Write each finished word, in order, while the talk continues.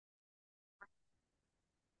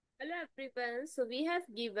Hello everyone. So we have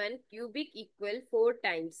given cubic equal 4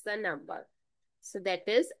 times the number. So that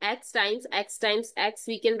is x times x times x.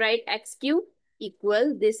 We can write x cube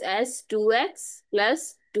equal this as 2x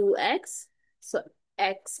plus 2x. So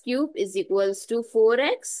x cube is equals to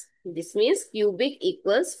 4x. This means cubic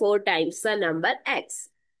equals 4 times the number x.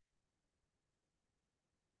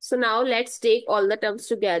 So now let's take all the terms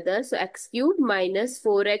together. So x cube minus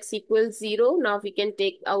 4x equals 0. Now we can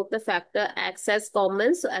take out the factor x as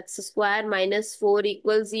common. So x square minus 4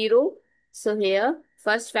 equals 0. So here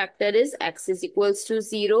first factor is x is equals to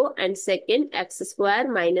 0 and second x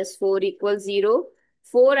square minus 4 equals 0.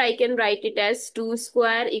 4 I can write it as 2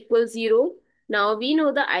 square equals 0. Now we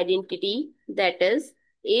know the identity, that is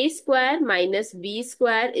a square minus b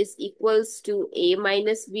square is equals to a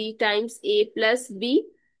minus b times a plus b.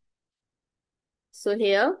 So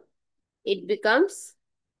here it becomes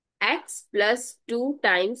x plus 2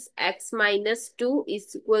 times x minus 2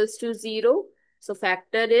 is equals to 0. So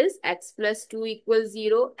factor is x plus 2 equals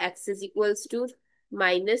 0, x is equals to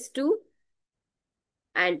minus 2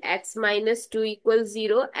 and x minus 2 equals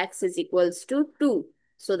 0, x is equals to 2.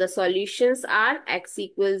 So the solutions are x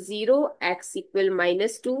equals 0, x equal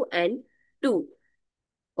minus 2 and 2.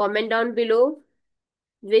 Comment down below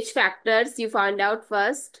which factors you found out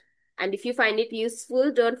first. And if you find it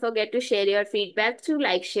useful, don't forget to share your feedback through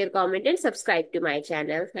like, share, comment and subscribe to my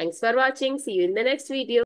channel. Thanks for watching. See you in the next video.